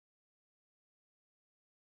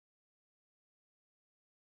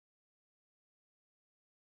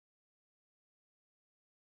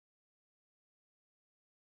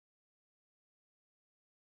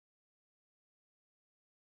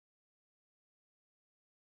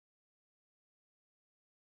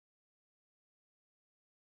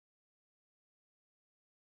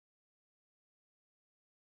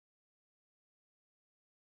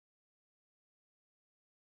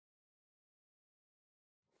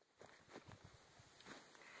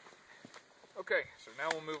Okay, so now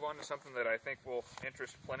we'll move on to something that I think will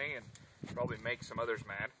interest plenty and probably make some others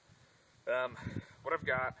mad. What I've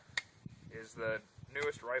got is the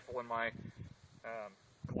newest rifle in my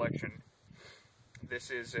collection.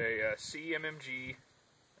 This is a CMMG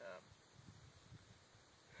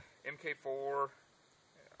MK4.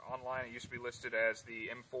 Online it used to be listed as the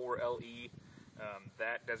M4LE.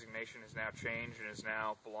 That designation has now changed and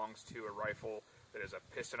now belongs to a rifle that is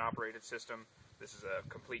a piston-operated system. This is a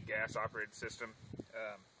complete gas-operated system.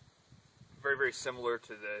 Very, very similar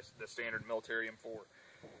to the standard military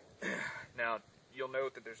M4. Now, you'll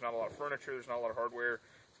note that there's not a lot of furniture, there's not a lot of hardware.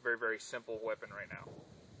 It's a very, very simple weapon right now.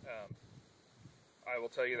 I will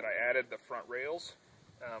tell you that I added the front rails.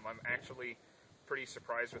 I'm actually pretty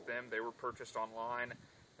surprised with them. They were purchased online,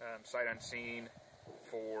 sight unseen,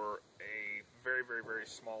 for a very, very, very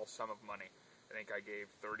small sum of money. I think I gave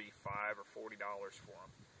 $35 or $40 for them.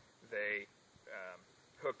 They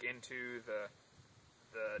hook into the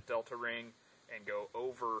delta ring and go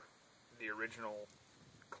over the original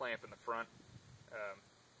clamp in the front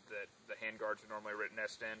that the handguards would normally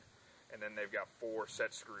nest in, and then they've got 4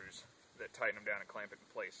 set screws that tighten them down and clamp it in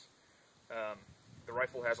place. The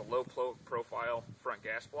rifle has a low profile front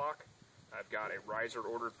gas block. I've got a riser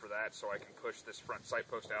ordered for that so I can push this front sight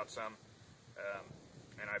post out some.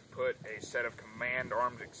 And I've put a set of command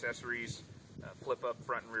arms accessories, flip up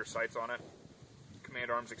front and rear sights on it,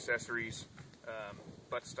 command arms accessories,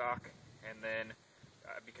 buttstock, and then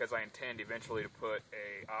because I intend eventually to put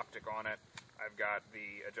a optic on it, I've got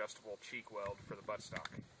the adjustable cheek weld for the buttstock.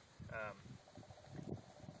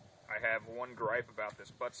 I have one gripe about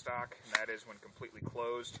this buttstock, and that is when completely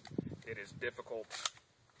closed, it is difficult.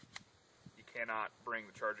 You cannot bring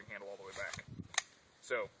the charging handle all the way back.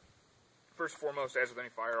 So, first and foremost, as with any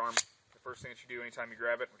firearm, the first thing that you do anytime you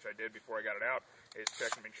grab it, which I did before I got it out, is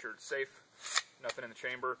check and make sure it's safe. Nothing in the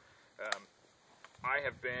chamber. I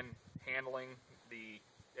have been handling the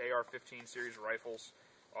AR-15 series rifles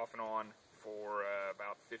off and on for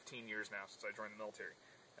about 15 years now since I joined the military.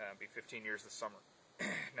 It'll be 15 years this summer.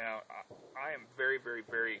 Now, I am very, very,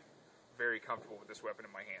 very, very comfortable with this weapon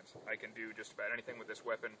in my hands. I can do just about anything with this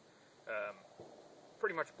weapon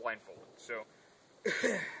pretty much blindfolded. So,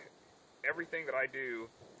 everything that I do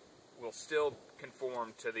will still conform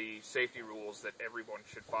to the safety rules that everyone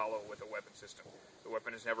should follow with a weapon system. The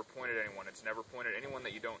weapon has never pointed at anyone. It's never pointed at anyone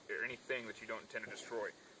that you don't, or anything that you don't intend to destroy.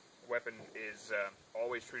 The weapon is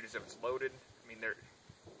always treated as if it's loaded. I mean,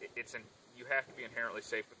 you have to be inherently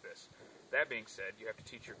safe with this. That being said, you have to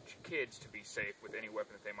teach your kids to be safe with any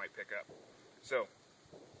weapon that they might pick up. So,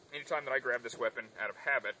 anytime that I grab this weapon out of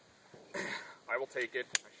habit, I will take it,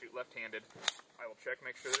 I shoot left-handed, I will check,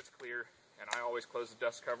 make sure that it's clear, and I always close the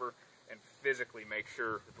dust cover and physically make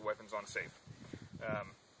sure that the weapon's on safe.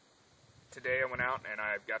 Today I went out and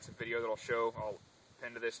I've got some video that I'll show, I'll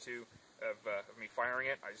pin to this too, of me firing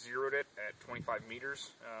it. I zeroed it at 25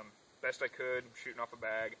 meters, best I could, shooting off a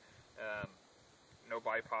bag, no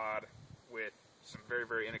bipod, with some very,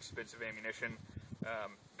 very inexpensive ammunition.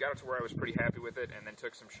 Got it to where I was pretty happy with it, and then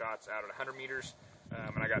took some shots out at 100 meters,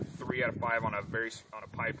 and I got 3 out of 5 on a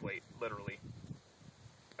pie plate, literally,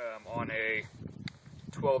 on a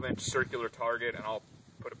 12-inch circular target, and I'll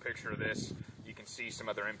put a picture of this. You can see some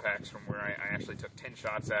other impacts from where I actually took 10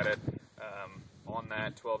 shots at it on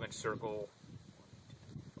that 12-inch circle. 1, 2,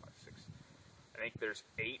 3, 4, 5, 6. I think there's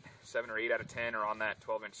 7 or 8 out of 10 are on that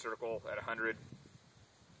 12-inch circle at 100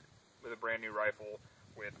 with a brand new rifle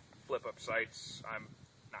with flip-up sights. I'm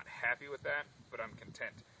not happy with that, but I'm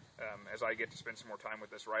content. As I get to spend some more time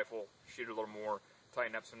with this rifle, shoot a little more,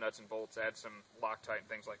 tighten up some nuts and bolts, add some Loctite and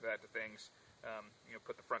things like that to things,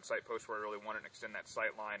 put the front sight post where I really want it and extend that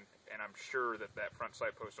sight line, and I'm sure that that front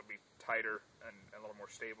sight post will be tighter and a little more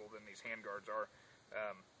stable than these handguards are.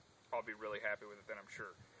 I'll be really happy with it then, I'm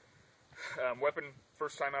sure. Weapon,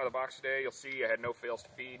 first time out of the box today, you'll see I had no fails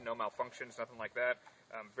to feed, no malfunctions, nothing like that.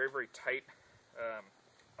 Very, very tight.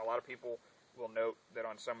 A lot of people will note that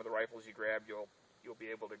on some of the rifles you grab, you'll be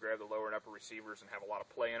able to grab the lower and upper receivers and have a lot of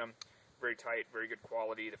play in them. Very tight, very good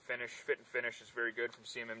quality. The fit and finish is very good from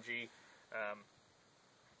CMMG.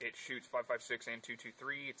 It shoots 5.56 and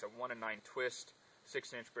 2.23. It's a 1 and 9 twist,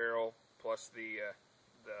 6-inch barrel plus the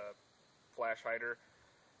flash hider.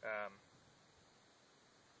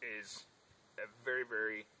 Is a very,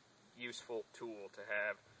 very useful tool to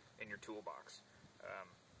have in your toolbox.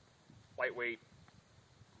 Lightweight,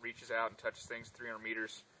 reaches out and touches things 300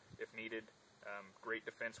 meters if needed. Great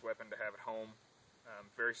defense weapon to have at home.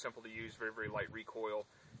 Very simple to use, very, very light recoil,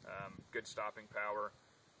 good stopping power,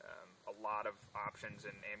 a lot of options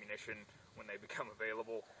and ammunition when they become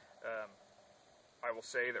available. I will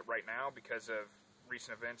say that right now, because of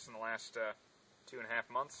recent events in the last 2.5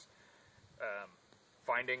 months.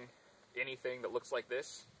 Finding anything that looks like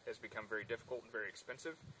this has become very difficult and very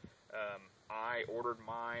expensive. I ordered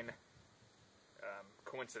mine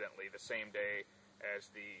coincidentally the same day as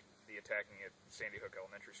the attacking at Sandy Hook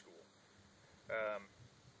Elementary School. I'm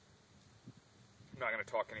not going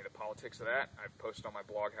to talk any of the politics of that. I've posted on my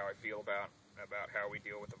blog how I feel about how we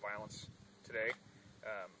deal with the violence today.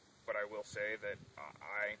 But I will say that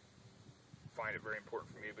I find it very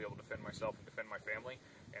important for me to be able to defend myself and defend my family,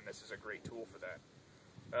 and this is a great tool for that.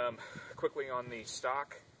 Quickly on the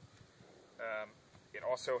stock, it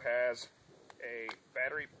also has a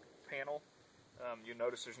battery panel. You'll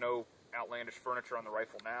notice there's no outlandish furniture on the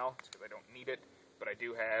rifle now. It's because I don't need it, but I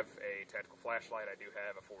do have a tactical flashlight. I do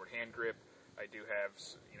have a forward hand grip. I do have,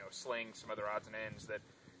 slings, some other odds and ends that,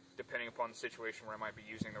 depending upon the situation where I might be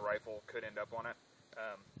using the rifle, could end up on it.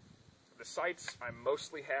 The sights I'm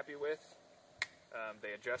mostly happy with.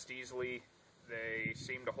 They adjust easily. They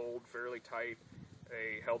seem to hold fairly tight.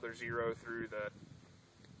 They held their zero through the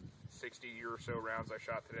 60 or so rounds I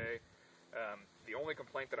shot today. The only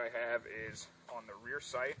complaint that I have is on the rear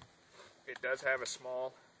sight. It does have a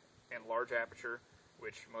small and large aperture,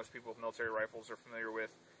 which most people with military rifles are familiar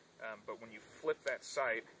with. But when you flip that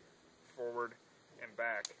sight forward and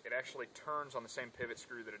back, it actually turns on the same pivot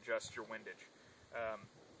screw that adjusts your windage.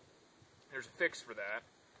 There's a fix for that,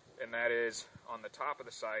 and that is on the top of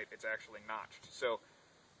the sight, it's actually notched. So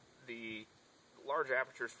the large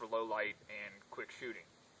aperture is for low light and quick shooting.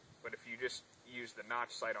 But if you just use the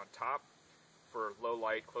notch sight on top for low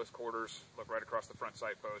light, close quarters, look right across the front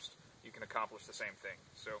sight post, you can accomplish the same thing.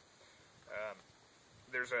 So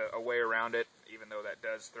there's a way around it, even though that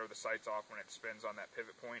does throw the sights off when it spins on that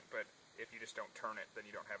pivot point. But if you just don't turn it, then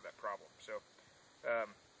you don't have that problem. So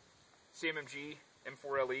CMMG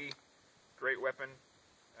M4LE, great weapon.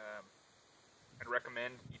 I'd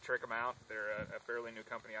recommend you check them out. They're a fairly new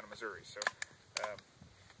company out of Missouri. So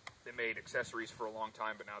they made accessories for a long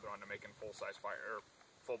time, but now they're on to making full-size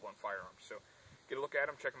full-blown firearms. So get a look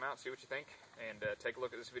at them, check them out, see what you think, and take a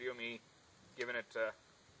look at this video of me giving it,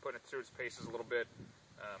 putting it through its paces a little bit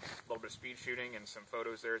of speed shooting, and some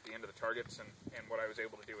photos there at the end of the targets, and what I was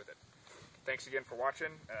able to do with it. Thanks again for watching.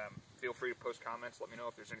 Feel free to post comments. Let me know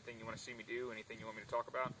if there's anything you want to see me do, anything you want me to talk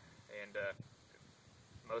about, and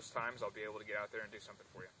most times I'll be able to get out there and do something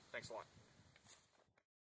for you. Thanks a lot.